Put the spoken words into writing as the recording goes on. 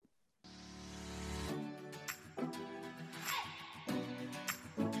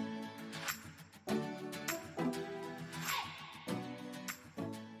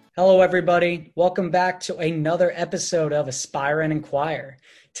Hello, everybody. Welcome back to another episode of Aspire and Inquire.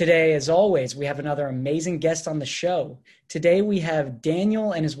 Today, as always, we have another amazing guest on the show. Today, we have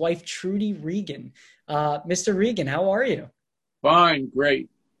Daniel and his wife, Trudy Regan. Mr. Regan, how are you? Fine, great.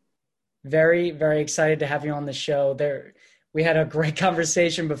 Very, very excited to have you on the show. We had a great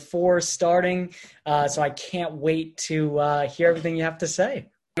conversation before starting, so I can't wait to hear everything you have to say.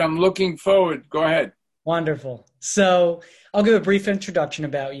 I'm looking forward. Go ahead. Wonderful. So I'll give a brief introduction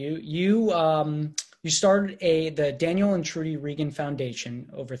about you. You started the Daniel and Trudy Regan Foundation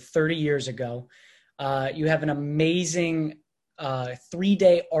over 30 years ago. You have an amazing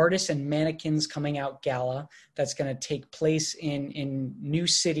 3-day Artists and Mannequins Coming Out Gala that's going to take place in New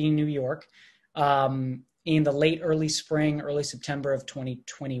City, New York, in the early spring, early September of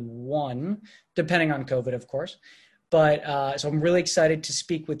 2021, depending on COVID, of course. But so I'm really excited to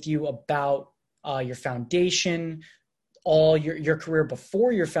speak with you about your foundation, all your career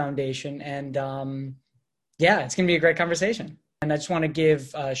before your foundation, and yeah, it's going to be a great conversation. And I just want to give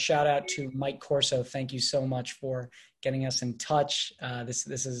a shout out to Mike Corso. Thank you so much for getting us in touch. This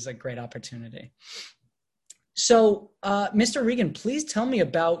is a great opportunity. So, Mr. Regan, please tell me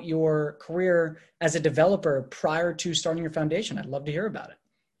about your career as a developer prior to starting your foundation. I'd love to hear about it.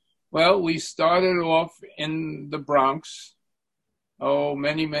 Well, we started off in the Bronx,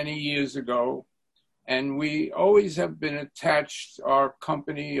 many, many years ago. And we always have been attached, our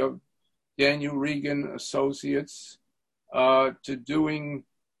company of Daniel Regan Associates, to doing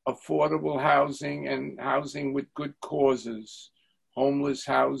affordable housing and housing with good causes, homeless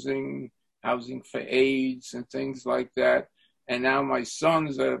housing, housing for AIDS and things like that. And now my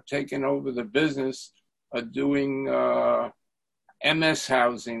sons that have taken over the business are doing MS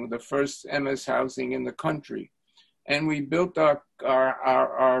housing, the first MS housing in the country. And we built our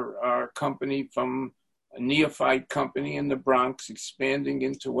company from a neophyte company in the Bronx, expanding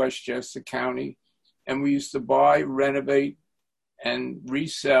into Westchester County. And we used to buy, renovate, and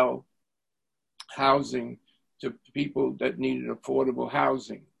resell housing to people that needed affordable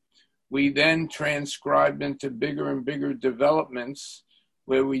housing. We then transcribed into bigger and bigger developments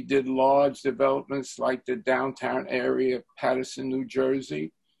where we did large developments like the downtown area, Paterson, New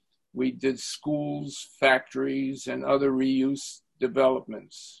Jersey. We did schools, factories, and other reuse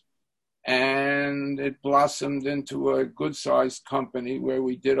developments. And it blossomed into a good-sized company where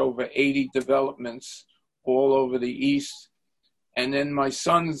we did over 80 developments all over the East. And then my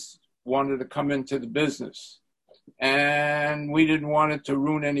sons wanted to come into the business. And we didn't want it to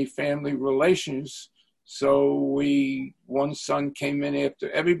ruin any family relations. So one son came in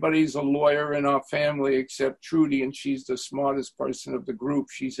after. Everybody's a lawyer in our family except Trudy, and she's the smartest person of the group.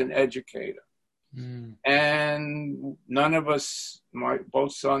 She's an educator. Mm. And none of us,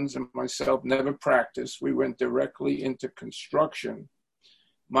 both sons and myself, never practiced. We went directly into construction.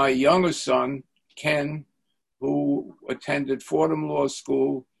 My younger son, Ken, who attended Fordham Law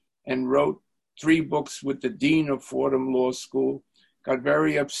School and wrote 3 books with the dean of Fordham Law School, got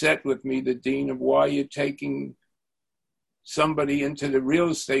very upset with me, the dean, of why you're taking somebody into the real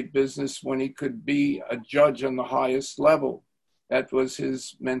estate business when he could be a judge on the highest level. That was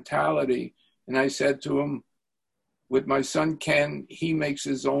his mentality. And I said to him, with my son Ken, he makes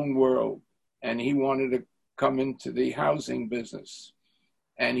his own world, and he wanted to come into the housing business.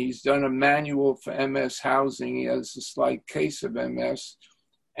 And he's done a manual for MS housing. He has a slight case of MS.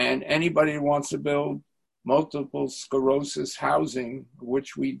 And anybody who wants to build multiple sclerosis housing,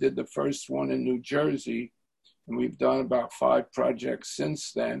 which we did the first one in New Jersey, and we've done about 5 projects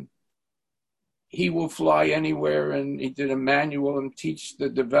since then, he will fly anywhere, and he did a manual and teach the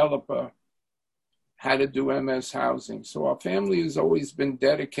developer how to do MS housing. So our family has always been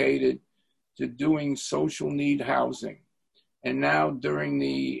dedicated to doing social need housing. And now during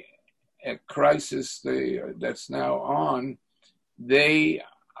the crisis that's now on, they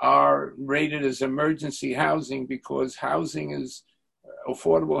are rated as emergency housing because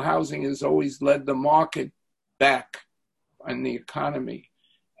affordable housing has always led the market back in the economy.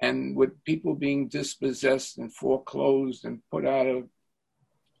 And with people being dispossessed and foreclosed and put out of,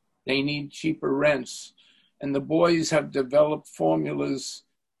 they need cheaper rents. And the boys have developed formulas,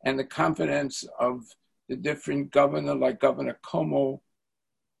 and the confidence of the different governor, like Governor Cuomo,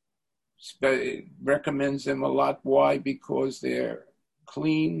 recommends them a lot. Why? Because they're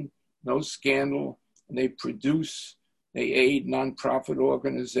clean, no scandal, and they aid nonprofit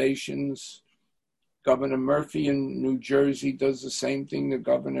organizations. Governor Murphy in New Jersey does the same thing, the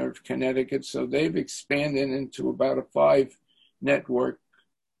governor of Connecticut. So they've expanded into about a 5-network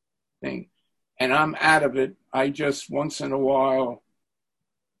thing. And I'm out of it. I just once in a while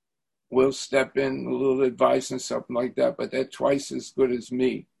will step in a little advice and something like that, but they're twice as good as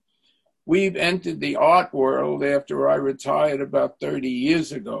me. we've entered the art world after I retired about 30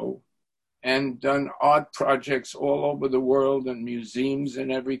 years ago and done art projects all over the world and museums and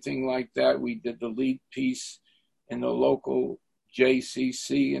everything like that. We did the lead piece in the local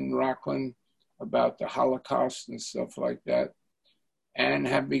JCC in Rockland about the Holocaust and stuff like that, and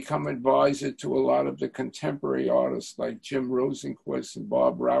have become advisor to a lot of the contemporary artists like Jim Rosenquist and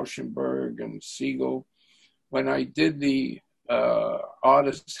Bob Rauschenberg and Siegel. When I did the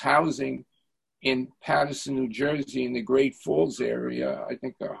artists housing in Paterson, New Jersey, in the Great Falls area, I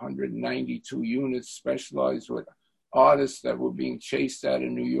think 192 units specialized with artists that were being chased out of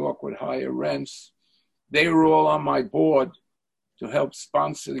New York with higher rents. They were all on my board to help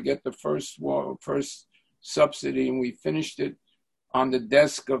sponsor to get the first subsidy, and we finished it on the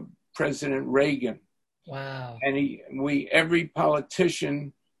desk of President Reagan. Wow. And every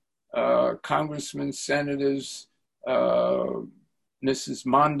politician, congressmen, senators, Mrs.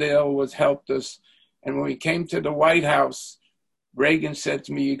 Mondale helped us. And when we came to the White House, Reagan said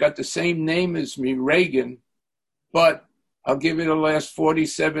to me, "You got the same name as me, Reagan, but I'll give you the last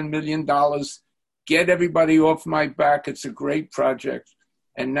 $47 million. Get everybody off my back. It's a great project."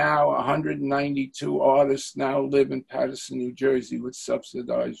 And now 192 artists now live in Paterson, New Jersey with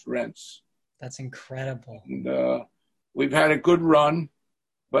subsidized rents. That's incredible. And we've had a good run,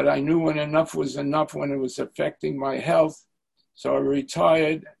 but I knew when enough was enough, when it was affecting my health. So I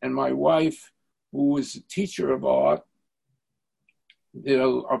retired, and my wife, who was a teacher of art, did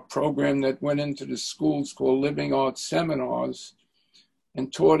a program that went into the schools called Living Arts Seminars,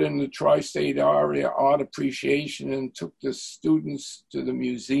 and taught in the tri-state area art appreciation, and took the students to the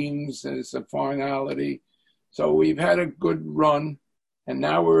museums as a finality. So we've had a good run, and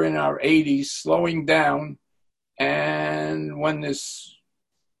now we're in our 80s, slowing down. And when this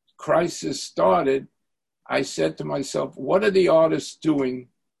crisis started, I said to myself, what are the artists doing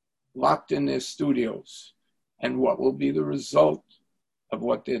locked in their studios? And what will be the result of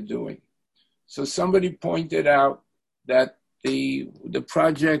what they're doing? So somebody pointed out that the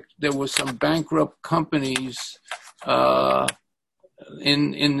project, there were some bankrupt companies in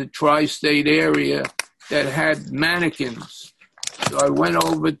the tri-state area that had mannequins. So I went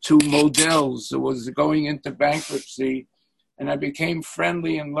over to Modell's that was going into bankruptcy, and I became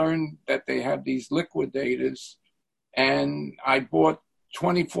friendly and learned that they had these liquidators. And I bought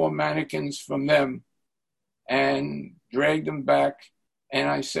 24 mannequins from them and dragged them back. And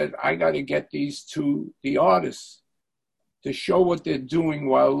I said, I got to get these to the artists to show what they're doing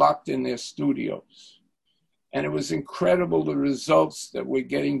while locked in their studios. And it was incredible, the results that we're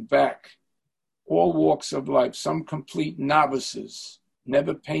getting back. All walks of life, some complete novices,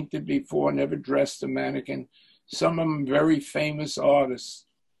 never painted before, never dressed a mannequin. Some of them very famous artists.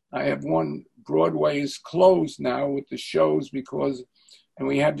 I have one, Broadway is closed now with the shows and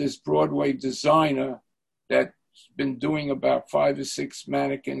we have this Broadway designer that's been doing about 5 or 6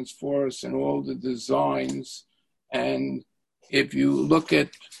 mannequins for us and all the designs. And if you look at,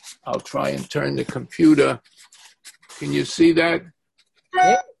 I'll try and turn the computer. Can you see that?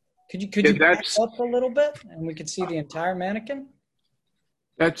 Yeah. Could you back up a little bit and we could see the entire mannequin?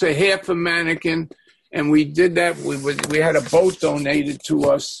 That's a half a mannequin. And we did that. We had a boat donated to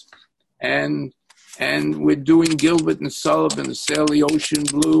us, and we're doing Gilbert and Sullivan, the Sail the Ocean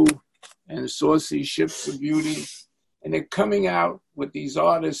Blue, and the Saucy Ships of Beauty. And they're coming out with these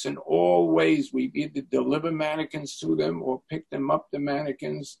artists in all ways. We either deliver mannequins to them or pick them up, the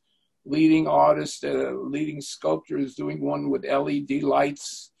mannequins. Leading artists, leading sculptors doing one with LED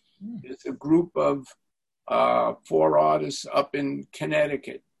lights. It's a group of 4 artists up in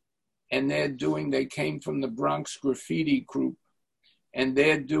Connecticut. And they came from the Bronx Graffiti group. And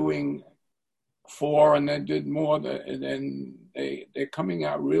they're doing 4, and they did more. And they're coming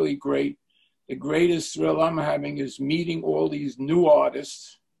out really great. The greatest thrill I'm having is meeting all these new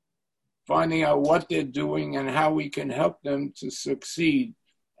artists, finding out what they're doing and how we can help them to succeed.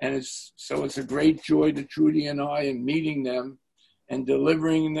 And it's a great joy to Trudy and I in meeting them and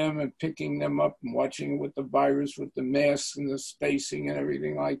delivering them and picking them up and watching with the virus, with the masks and the spacing and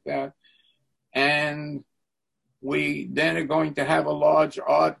everything like that. And we then are going to have a large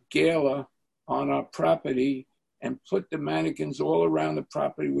art gala on our property and put the mannequins all around the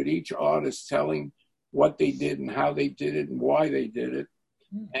property with each artist telling what they did and how they did it and why they did it.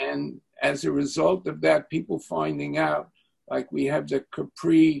 And as a result of that, people finding out, like we have the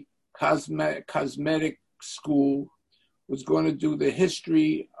Capri Cosmetic School was going to do the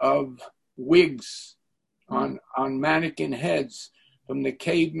history of wigs on mannequin heads, from the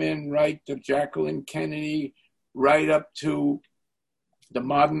cavemen right to Jacqueline Kennedy, right up to the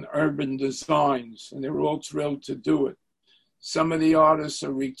modern urban designs. And they were all thrilled to do it. Some of the artists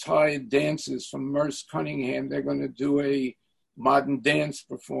are retired dancers from Merce Cunningham. They're going to do a modern dance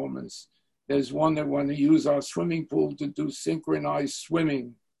performance. There's one that want to use our swimming pool to do synchronized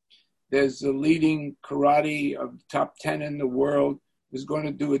swimming. There's the leading karate of top 10 in the world is going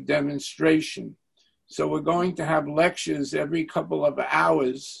to do a demonstration. So we're going to have lectures every couple of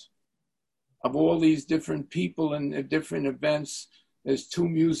hours of all these different people and different events. There's 2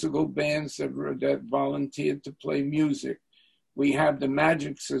 musical bands that volunteered to play music. We have the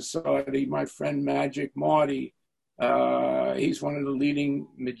Magic Society, my friend Magic Marty. He's one of the leading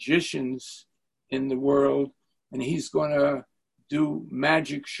magicians in the world, and he's going to do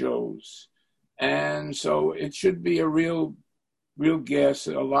magic shows. And so it should be a real gas,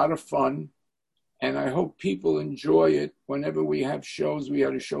 a lot of fun. And I hope people enjoy it. Whenever we have shows, we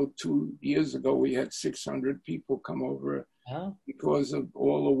had a show 2 years ago, we had 600 people come over. Wow. Because of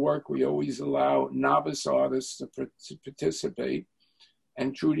all the work, we always allow novice artists to participate.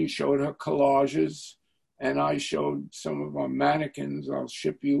 And Trudy showed her collages, and I showed some of our mannequins. I'll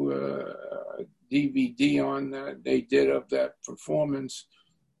ship you a DVD on that they did of that performance.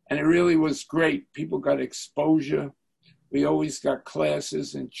 And it really was great. People got exposure. We always got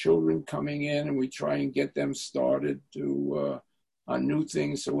classes and children coming in, and we try and get them started to on new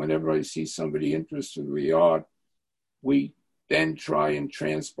things. So whenever I see somebody interested in the art, we then try and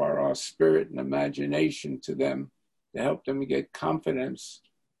transport our spirit and imagination to them to help them get confidence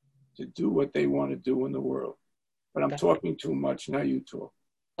to do what they want to do in the world. But I'm talking too much. Now you talk.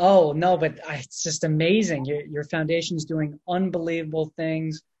 Oh, no, but it's just amazing. Your foundation's doing unbelievable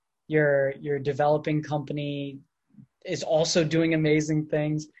things. Your developing company is also doing amazing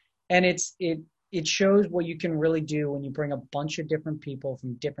things. And it shows what you can really do when you bring a bunch of different people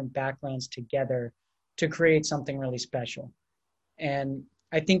from different backgrounds together to create something really special. And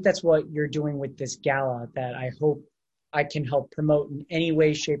I think that's what you're doing with this gala that I hope I can help promote in any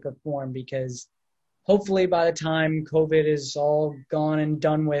way, shape, or form, because hopefully by the time COVID is all gone and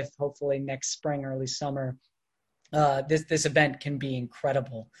done with, hopefully next spring, early summer, this event can be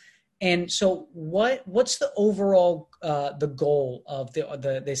incredible. And so what's the overall the goal of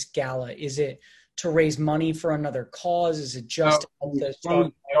this gala? Is it to raise money for another cause? Is it just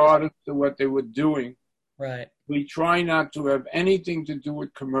the artists to what they were doing? Right. We try not to have anything to do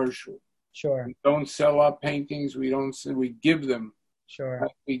with commercial. Sure. We don't sell our paintings. We give them. Sure.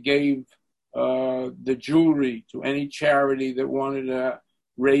 We gave the jewelry to any charity that wanted to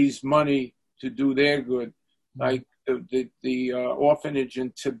raise money to do their good. Mm-hmm. Like the orphanage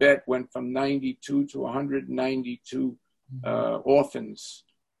in Tibet went from 92 to 192 orphans.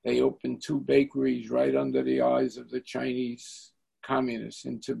 They opened 2 bakeries right under the eyes of the Chinese communists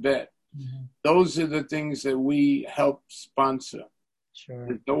in Tibet. Mm-hmm. Those are the things that we help sponsor. Sure.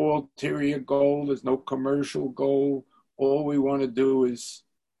 There's no ulterior goal. There's no commercial goal. All we want to do is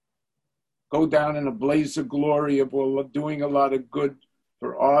go down in a blaze of glory of doing a lot of good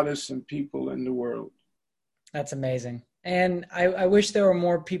for artists and people in the world. That's amazing. And I wish there were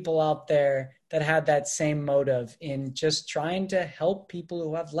more people out there that had that same motive in just trying to help people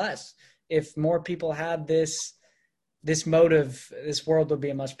who have less. If more people had this motive, this world would be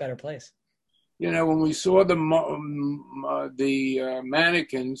a much better place. You know, when we saw the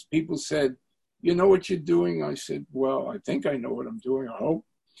mannequins, people said, "You know what you're doing?" I said, "Well, I think I know what I'm doing, I hope."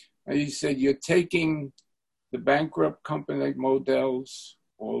 And he said, "You're taking the bankrupt company like Models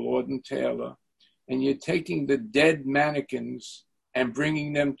or Lord & Taylor, and you're taking the dead mannequins and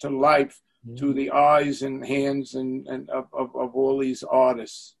bringing them to life through the eyes and hands and of all these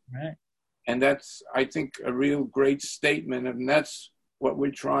artists." Right. And that's, I think, a real great statement, and that's what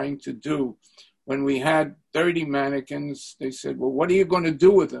we're trying to do. When we had 30 mannequins, they said, "Well, what are you going to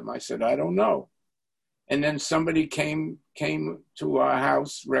do with them?" I said, "I don't know." And then somebody came to our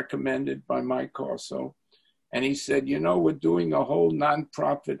house, recommended by Mike Corso, and he said, "You know, we're doing a whole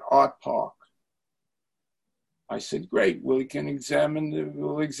nonprofit art park." I said, "Great, we'll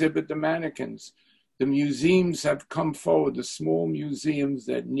exhibit the mannequins." The museums have come forward, the small museums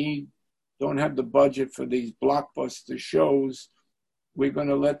that don't have the budget for these blockbuster shows. We're going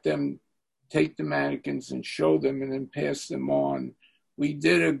to let them take the mannequins and show them and then pass them on. We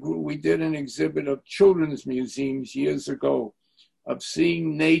did an exhibit of children's museums years ago of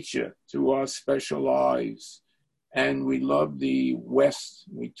seeing nature through our special eyes. And we loved the West.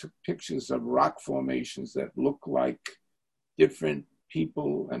 We took pictures of rock formations that look like different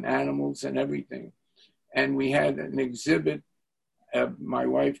people and animals and everything. And we had an exhibit. My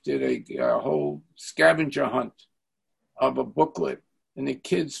wife did a whole scavenger hunt of a booklet. And the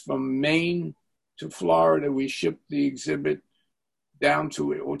kids from Maine to Florida, we shipped the exhibit down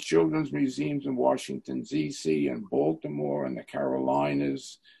to children's museums in Washington, D.C. and Baltimore and the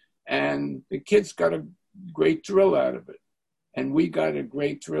Carolinas. And the kids got a great thrill out of it. And we got a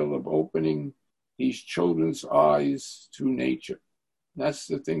great thrill of opening these children's eyes to nature. That's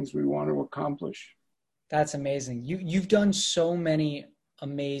the things we want to accomplish. That's amazing. You've done so many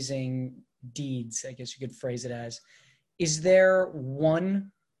amazing deeds, I guess you could phrase it as. Is there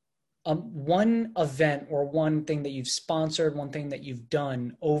one event or one thing that you've sponsored, one thing that you've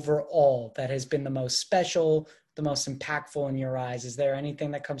done overall that has been the most special, the most impactful in your eyes? Is there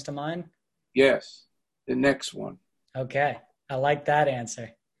anything that comes to mind? Yes, the next one. Okay, I like that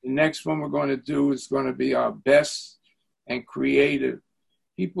answer. The next one we're going to do is going to be our best and creative.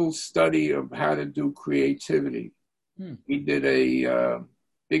 People's study of how to do creativity. We did a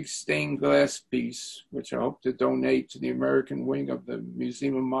big stained glass piece, which I hope to donate to the American wing of the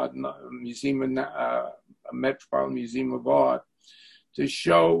Metropolitan Museum of Art, to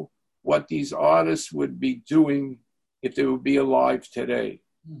show what these artists would be doing if they would be alive today.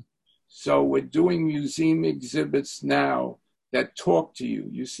 So we're doing museum exhibits now that talk to you.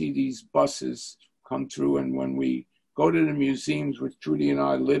 You see these buses come through, and when we go to the museums, which Trudy and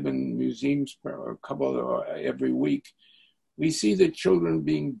I live in museums for a couple every week, we see the children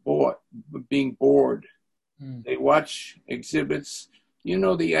being bored. They watch exhibits. You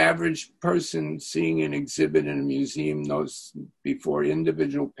know, the average person seeing an exhibit in a museum knows before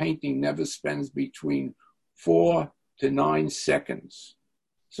individual painting never spends between 4 to 9 seconds.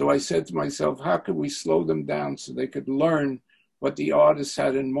 So I said to myself, how could we slow them down so they could learn what the artist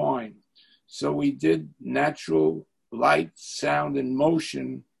had in mind? So we did natural light, sound, and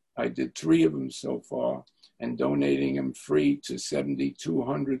motion. I did 3 of them so far, and donating them free to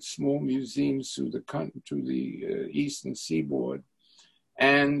 7,200 small museums through the Eastern Seaboard.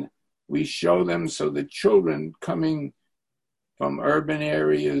 And we show them so the children coming from urban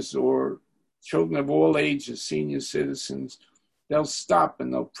areas or children of all ages, senior citizens, they'll stop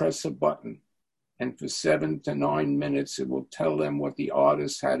and they'll press a button. And for 7 to 9 minutes, it will tell them what the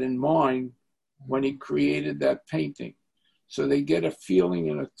artist had in mind when he created that painting. So they get a feeling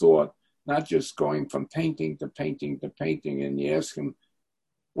and a thought, not just going from painting to painting to painting. And you ask them,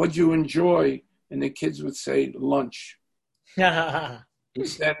 what'd you enjoy? And the kids would say, lunch.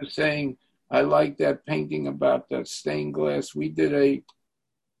 Instead of saying, I like that painting about that stained glass. We did an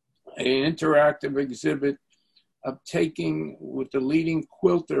interactive exhibit of taking with the leading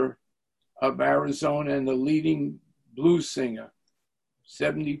quilter of Arizona and the leading blues singer,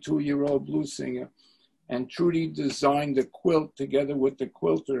 72-year-old blues singer. And Trudy designed the quilt together with the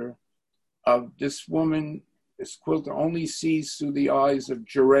quilter of this woman. This quilter only sees through the eyes of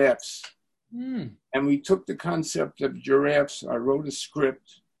giraffes. And we took the concept of giraffes. I wrote a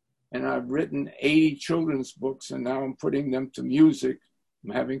script, and I've written 80 children's books, and now I'm putting them to music.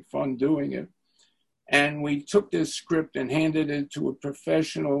 I'm having fun doing it. And we took this script and handed it to a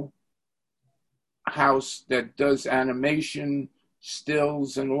professional house that does animation,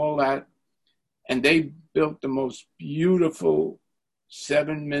 stills, and all that. And they built the most beautiful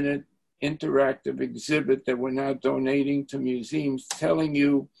 7-minute interactive exhibit that we're now donating to museums, telling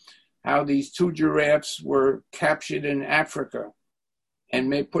you how these 2 giraffes were captured in Africa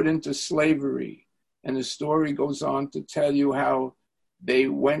and put into slavery. And the story goes on to tell you how they're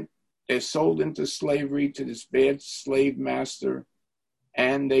sold into slavery to this bad slave master,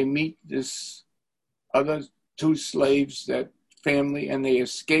 and they meet this other 2 slaves, that family, and they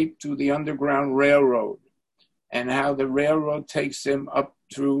escape to the Underground Railroad, and how the railroad takes them up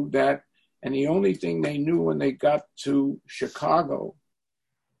through that. And the only thing they knew when they got to Chicago,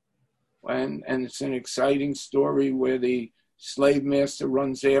 and it's an exciting story where the slave master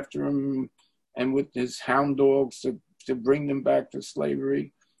runs after him and with his hound dogs to bring them back to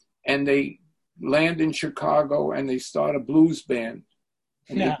slavery. And they land in Chicago and they start a blues band.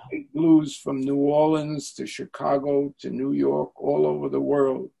 And they play blues from New Orleans to Chicago to New York, all over the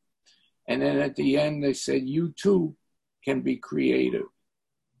world. And then at the end, they said, you too can be creative.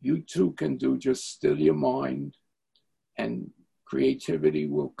 You too can do just still your mind, and creativity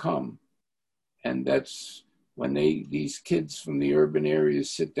will come. And that's when these kids from the urban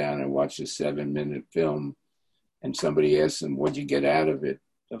areas sit down and watch a 7-minute film, and somebody asks them, what'd you get out of it?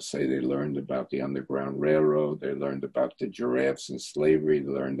 They'll say they learned about the Underground Railroad, they learned about the giraffes and slavery,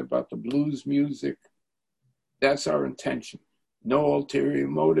 they learned about the blues music. That's our intention. No ulterior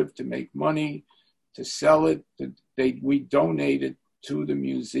motive to make money, to sell it. We donate it to the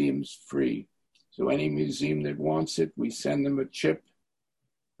museums free. So any museum that wants it, we send them a chip.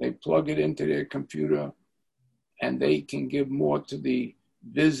 They plug it into their computer, and they can give more to the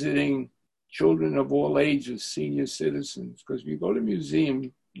visiting children of all ages, senior citizens. Because if you go to a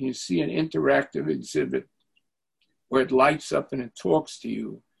museum, you see an interactive exhibit where it lights up and it talks to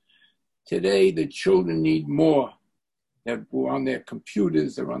you. Today, the children need more. They're on their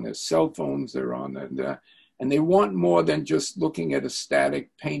computers, they're on their cell phones, they're on and they want more than just looking at a static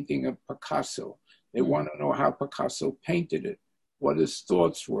painting of Picasso. They want to know how Picasso painted it, what his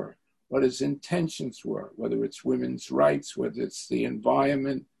thoughts were, what his intentions were, whether it's women's rights, whether it's the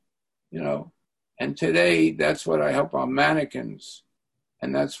environment, you know. And today, that's what I help our mannequins.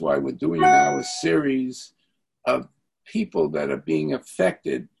 And that's why we're doing now a series of people that are being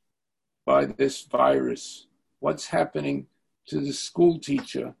affected by this virus. What's happening to the school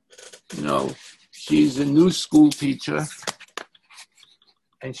teacher? You know, she's a new school teacher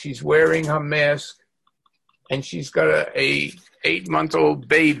and she's wearing her mask and she's got a 8-month-old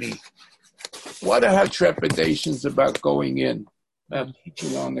baby. What are her trepidations about going in, about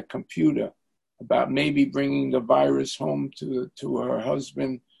teaching on the computer, about maybe bringing the virus home to her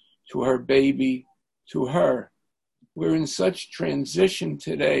husband, to her baby, to her? We're in such transition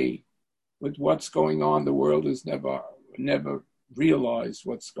today with what's going on. The world has never realized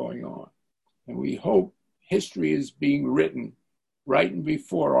what's going on. And we hope history is being written right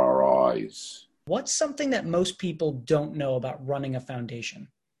before our eyes. What's something that most people don't know about running a foundation?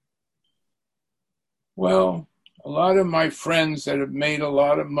 Well, a lot of my friends that have made a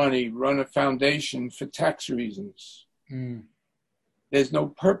lot of money run a foundation for tax reasons. There's no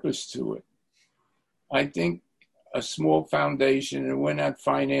purpose to it. I think a small foundation, and we're not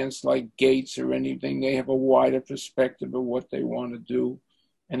financed like Gates or anything. They have a wider perspective of what they want to do,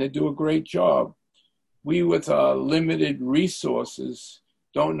 and they do a great job. We, with our limited resources,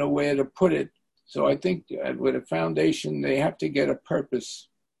 don't know where to put it. So I think with a foundation, they have to get a purpose,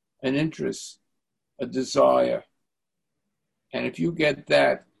 an interest, a desire. And if you get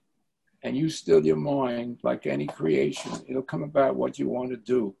that, and you still your mind, like any creation, it'll come about what you want to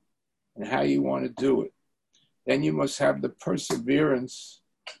do and how you want to do it. Then you must have the perseverance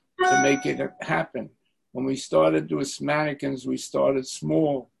to make it happen. When we started doing mannequins, we started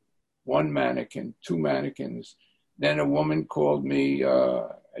small, 1 mannequin, 2 mannequins. Then a woman called me,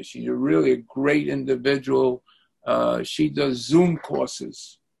 she's really a great individual. She does Zoom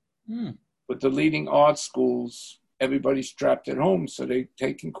courses with the leading art schools. Everybody's trapped at home, so they're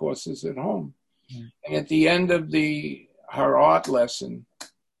taking courses at home. And at the end of her art lesson,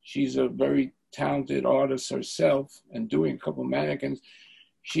 she's a very talented artist herself and doing a couple mannequins.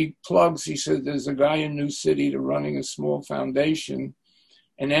 She said, there's a guy in New City that's running a small foundation,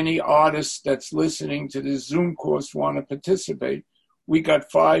 and any artist that's listening to this Zoom course want to participate. We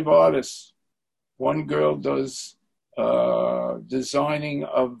got 5 artists. One girl does designing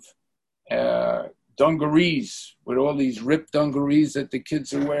of dungarees, with all these ripped dungarees that the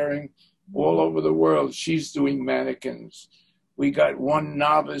kids are wearing all over the world. She's doing mannequins. We got one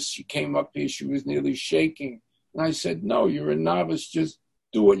novice. She came up here. She was nearly shaking. And I said, no, you're a novice. Just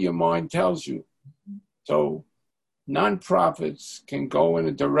do what your mind tells you. So nonprofits can go in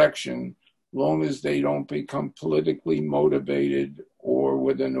a direction long as they don't become politically motivated or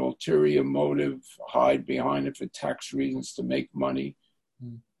with an ulterior motive, hide behind it for tax reasons to make money.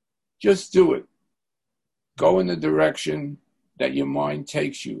 Just do it. Go in the direction that your mind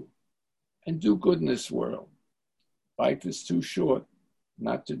takes you and do good in this world. Life is too short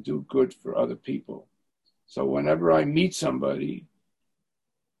not to do good for other people. So whenever I meet somebody,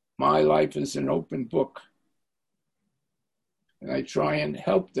 my life is an open book. And I try and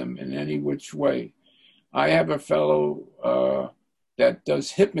help them in any which way. I have a fellow that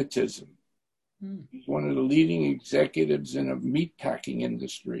does hypnotism. He's one of the leading executives in the meatpacking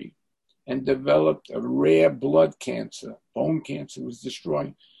industry and developed a rare blood cancer. Bone cancer was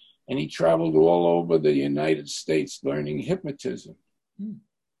destroying. And he traveled all over the United States learning hypnotism.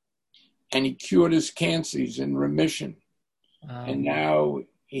 And he cured his cancer. He's in remission. And now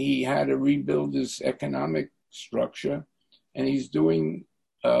he had to rebuild his economic structure. And he's doing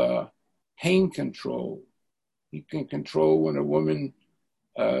pain control. He can control when a woman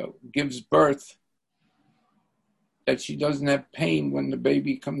gives birth, that she doesn't have pain when the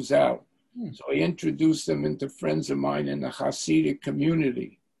baby comes out. So I introduced them into friends of mine in the Hasidic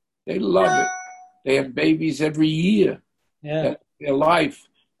community. They love it. They have babies every year. That's their life.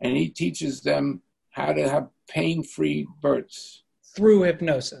 And he teaches them how to have pain-free births. Through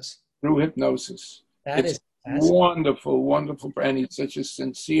hypnosis. Through hypnosis. It's wonderful, wonderful. And he's such a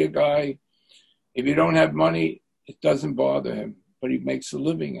sincere guy. If you don't have money, it doesn't bother him, but he makes a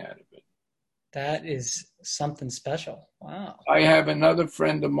living out of it. That is something special. Wow. I have another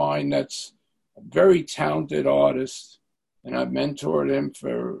friend of mine that's a very talented artist, And I've mentored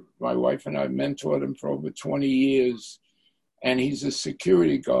him my wife and I mentored him for over 20 years. And he's a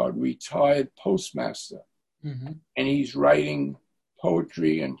security guard, retired postmaster. Mm-hmm. And he's writing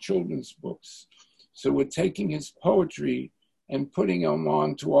poetry and children's books. So we're taking his poetry and putting them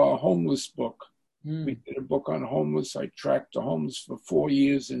onto our homeless book. Mm. We did a book on homeless. I tracked the homeless for 4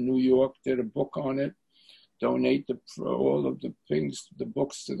 years in New York, did a book on it, donate all of the things, the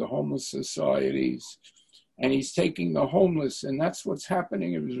books to the homeless societies. And he's taking the homeless, and that's what's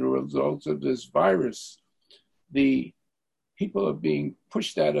happening as a result of this virus. The people are being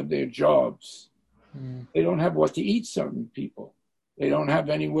pushed out of their jobs. Mm. They don't have what to eat, certain people. They don't have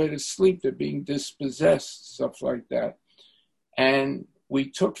anywhere to sleep. They're being dispossessed, stuff like that. And we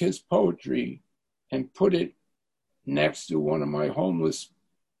took his poetry and put it next to one of my homeless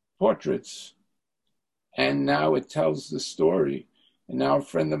portraits. And now it tells the story. And now a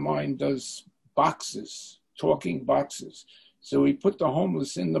friend of mine does boxes, talking boxes. So we put the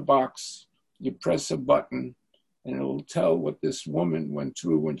homeless in the box. You press a button, and it will tell what this woman went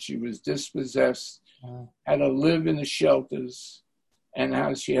through when she was dispossessed, how to live in the shelters, and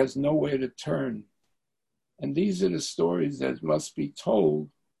how she has nowhere to turn. And these are the stories that must be told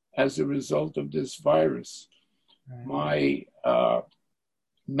as a result of this virus. Right. My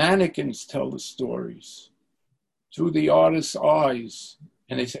mannequins tell the stories through the artist's eyes.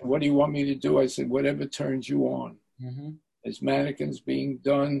 And they said, what do you want me to do? I said, whatever turns you on. Mm-hmm. There's mannequins being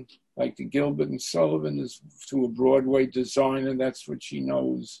done, like the Gilbert and Sullivan is to a Broadway designer. That's what she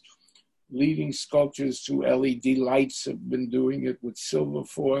knows. Leading sculptures to LED lights have been doing it with silver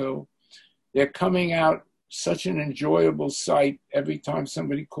foil. They're coming out such an enjoyable sight every time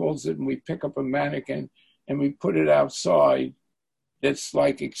somebody calls it and we pick up a mannequin and we put it outside. It's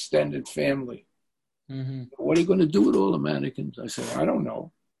like extended family. Mm-hmm. What are you going to do with all the mannequins? I said, I don't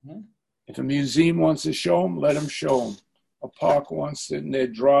know. Mm-hmm. If a museum wants to show them, let them show them. A park wants it in their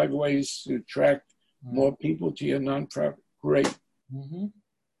driveways to attract more people to your nonprofit. Great. Mm-hmm.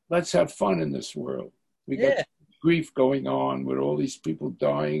 Let's have fun in this world. We got grief going on with all these people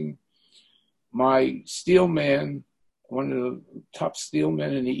dying. My steel man, one of the top steel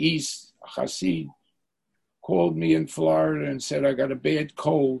men in the East, Hasid, called me in Florida and said, I got a bad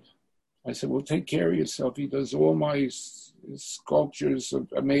cold. I said, well, take care of yourself. He does all my sculptures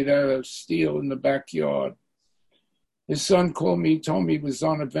are made out of steel in the backyard. His son called me, told me he was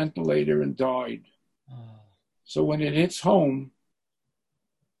on a ventilator and died. Oh. So when it hits home,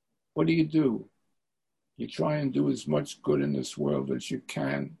 what do? You try and do as much good in this world as you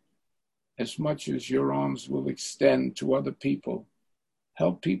can, as much as your arms will extend to other people.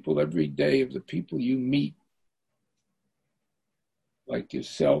 Help people every day of the people you meet, like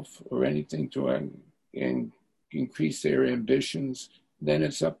yourself or anything to increase their ambitions. Then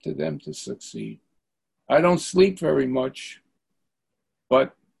it's up to them to succeed. I don't sleep very much,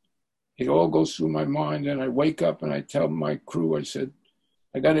 but it all goes through my mind, and I wake up and I tell my crew, I said,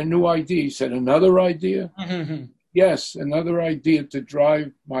 I got a new idea. He said, another idea? Mm-hmm. Yes, another idea to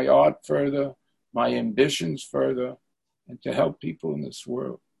drive my art further, my ambitions further, and to help people in this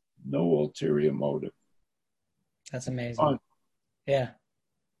world. No ulterior motive. That's amazing. Fun. Yeah.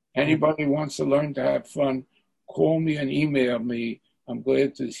 Anybody wants to learn to have fun, call me and email me. I'm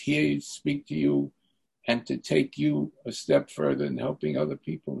glad to hear you, speak to you, and to take you a step further in helping other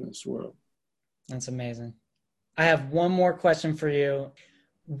people in this world. That's amazing. I have one more question for you.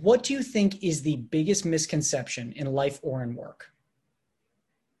 What do you think is the biggest misconception in life or in work?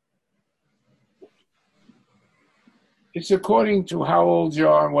 It's according to how old you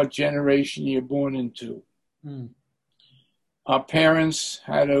are and what generation you're born into. Our parents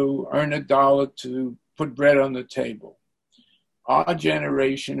had to earn $1 to put bread on the table. Our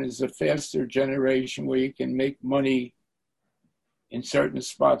generation is a faster generation where you can make money in certain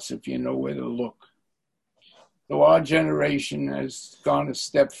spots if you know where to look. So our generation has gone a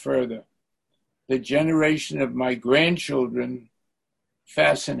step further. The generation of my grandchildren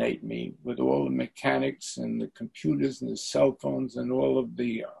fascinate me with all the mechanics and the computers and the cell phones and all of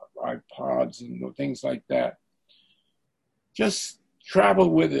the iPods and things like that. Just travel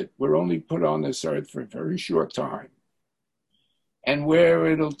with it. We're only put on this earth for a very short time. And where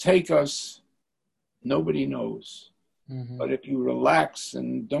it'll take us, nobody knows. Mm-hmm. But if you relax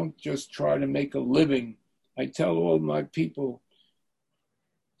and don't just try to make a living, I tell all my people,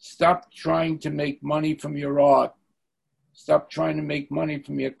 stop trying to make money from your art. Stop trying to make money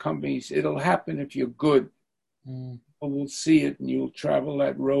from your companies. It'll happen if you're good. People will see it and you'll travel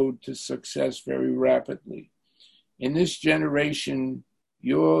that road to success very rapidly. In this generation,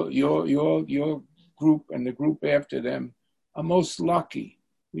 your group and the group after them are most lucky.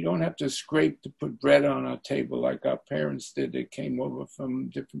 We don't have to scrape to put bread on our table like our parents did that came over from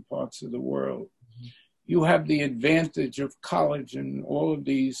different parts of the world. You have the advantage of college and all of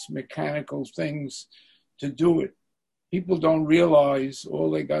these mechanical things to do it. People don't realize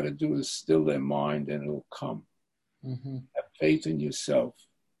all they got to do is still their mind and it'll come. Mm-hmm. Have faith in yourself.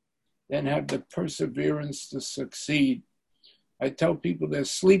 Then have the perseverance to succeed. I tell people they're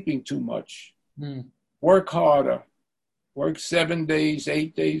sleeping too much. Work harder. Work 7 days,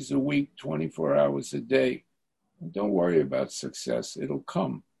 8 days a week, 24 hours a day. And don't worry about success. It'll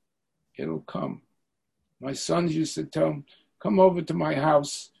come. It'll come. My sons used to tell them, come over to my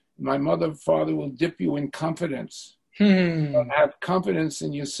house. My mother and father will dip you in confidence. Have confidence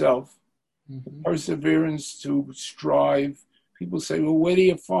in yourself, perseverance to strive. People say, well, where do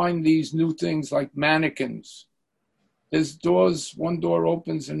you find these new things like mannequins? There's doors, one door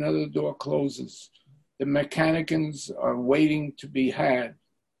opens, another door closes. The mannequins are waiting to be had.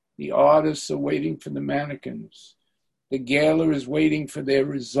 The artists are waiting for the mannequins. The gala is waiting for their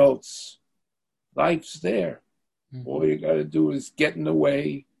results. Life's there. All you got to do is get in the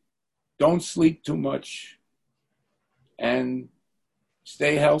way. Don't sleep too much. And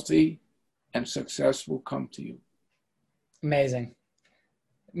stay healthy, and success will come to you. Amazing.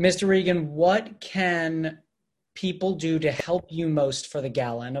 Mr. Regan, what can people do to help you most for the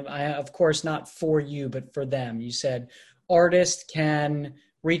gala? And of course, not for you, but for them. You said artists can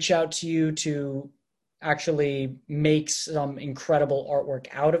reach out to you to actually make some incredible artwork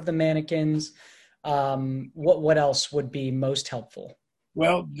out of the mannequins. What else would be most helpful?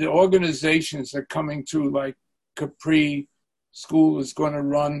 Well, the organizations are coming through, like Capri School is going to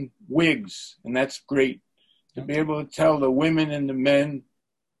run wigs, and that's great. To be able to tell the women and the men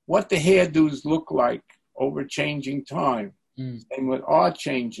what the hairdos look like over changing time. Same with art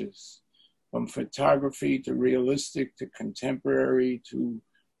changes, from photography to realistic to contemporary to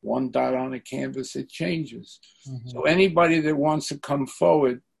one dot on a canvas, it changes. So anybody that wants to come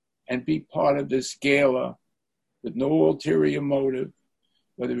forward and be part of this gala with no ulterior motive,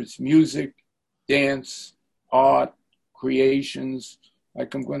 whether it's music, dance, art, creations,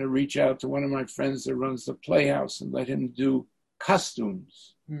 like I'm going to reach out to one of my friends that runs the Playhouse and let him do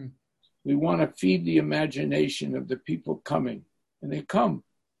costumes. We want to feed the imagination of the people coming, and they come.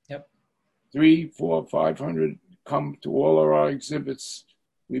 300, 400, 500 come to all of our exhibits.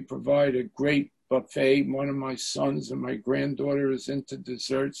 We provide a great buffet. One of my sons and my granddaughter is into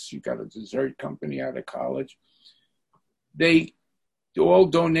desserts. She got a dessert company out of college. They all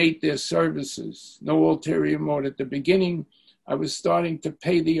donate their services, no ulterior motive. At the beginning, I was starting to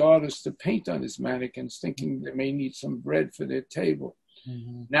pay the artist to paint on his mannequins, thinking they may need some bread for their table.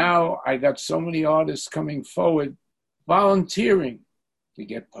 Now I got so many artists coming forward, volunteering to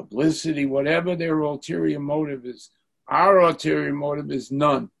get publicity, whatever their ulterior motive is. Our ulterior motive is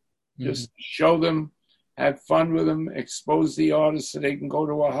none. Just show them, have fun with them, expose the artists so they can go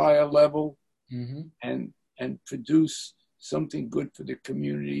to a higher level and produce something good for the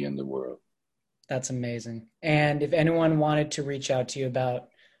community and the world. That's amazing. And if anyone wanted to reach out to you about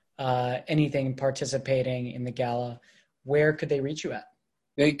anything participating in the gala, where could they reach you at?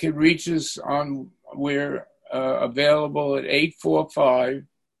 They could reach us on, we're available at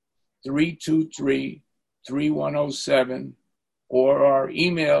 845-323-3107 or our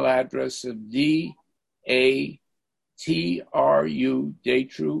email address of datru, Datru,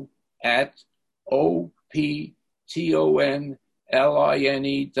 at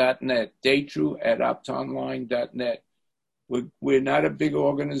optonline.net, datru@optonline.net. We're not a big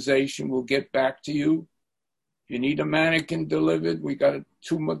organization. We'll get back to you. If you need a mannequin delivered, we got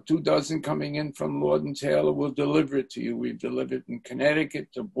 2 dozen coming in from Lord & Taylor. We'll deliver it to you. We've delivered in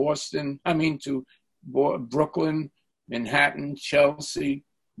Connecticut to to Brooklyn, Manhattan, Chelsea,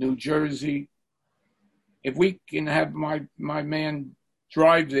 New Jersey. If we can have my man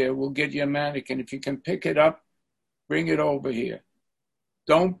drive there, we'll get you a mannequin. If you can pick it up, bring it over here.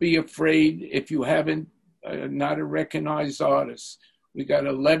 Don't be afraid if you haven't, not a recognized artist. We got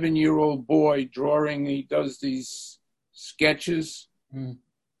an 11-year-old boy drawing. He does these sketches,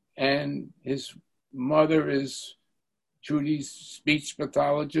 and his mother is Trudy's speech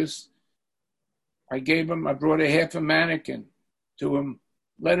pathologist. I brought a half a mannequin to him,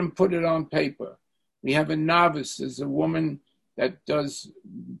 let him put it on paper. We have a novice. There's a woman that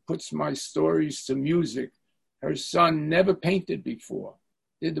puts my stories to music. Her son never painted before.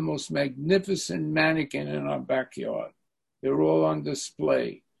 Did the most magnificent mannequin in our backyard. They're all on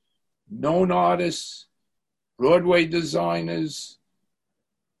display. Known artists, Broadway designers,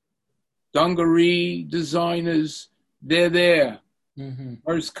 dungaree designers, they're there. Mm-hmm.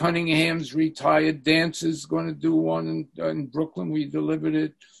 First Cunningham's retired dancer's going to do one in Brooklyn. We delivered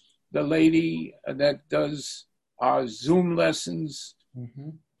it. The lady that does our Zoom lessons,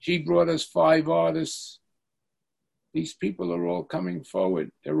 she brought us 5 artists. These people are all coming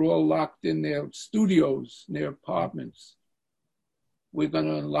forward. They're all locked in their studios, their apartments. We're going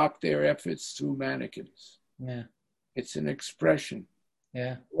to unlock their efforts through mannequins. Yeah. It's an expression.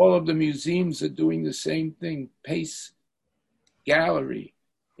 Yeah. All of the museums are doing the same thing. Pace Gallery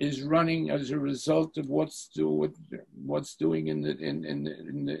is running as a result of what's doing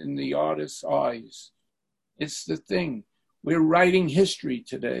in the artist's eyes. It's the thing. We're writing history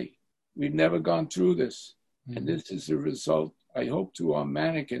today. We've never gone through this. And this is a result, I hope, to our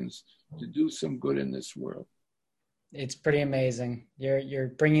mannequins to do some good in this world. It's pretty amazing. You're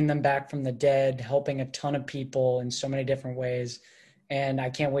bringing them back from the dead, helping a ton of people in so many different ways. And I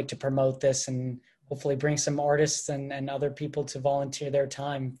can't wait to promote this and hopefully bring some artists and other people to volunteer their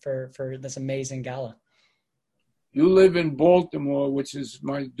time for this amazing gala. You live in Baltimore, which is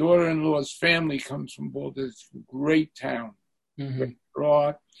my daughter-in-law's family comes from Baltimore. It's a great town. Great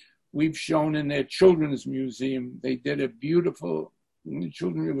art. We've shown in their children's museum. They did a beautiful,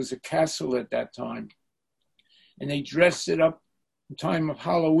 it was a castle at that time. And they dressed it up in time of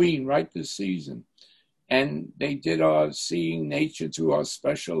Halloween, right this season. And they did our Seeing Nature to our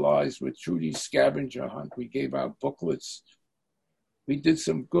Specialized with Trudy's Scavenger Hunt. We gave out booklets. We did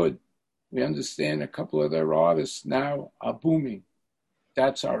some good. We understand a couple of their artists now are booming.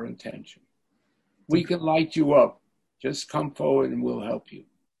 That's our intention. We can light you up. Just come forward and we'll help you.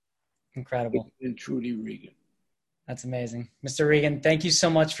 Incredible. And Trudy Regan. That's amazing. Mr. Regan, thank you so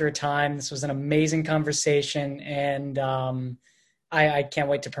much for your time. This was an amazing conversation. And I can't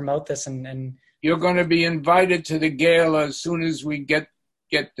wait to promote this. And you're going to be invited to the gala as soon as we get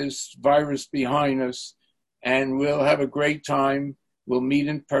this virus behind us. And we'll have a great time. We'll meet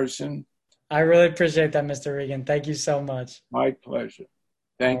in person. I really appreciate that, Mr. Regan. Thank you so much. My pleasure.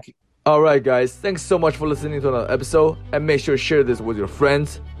 Thank you. Alright guys, thanks so much for listening to another episode, and make sure to share this with your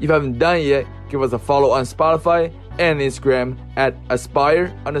friends. If you haven't done it yet, give us a follow on Spotify and Instagram at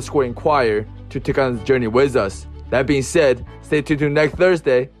aspire_inquire to take on this journey with us. That being said, stay tuned next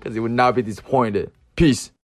Thursday because you will not be disappointed. Peace.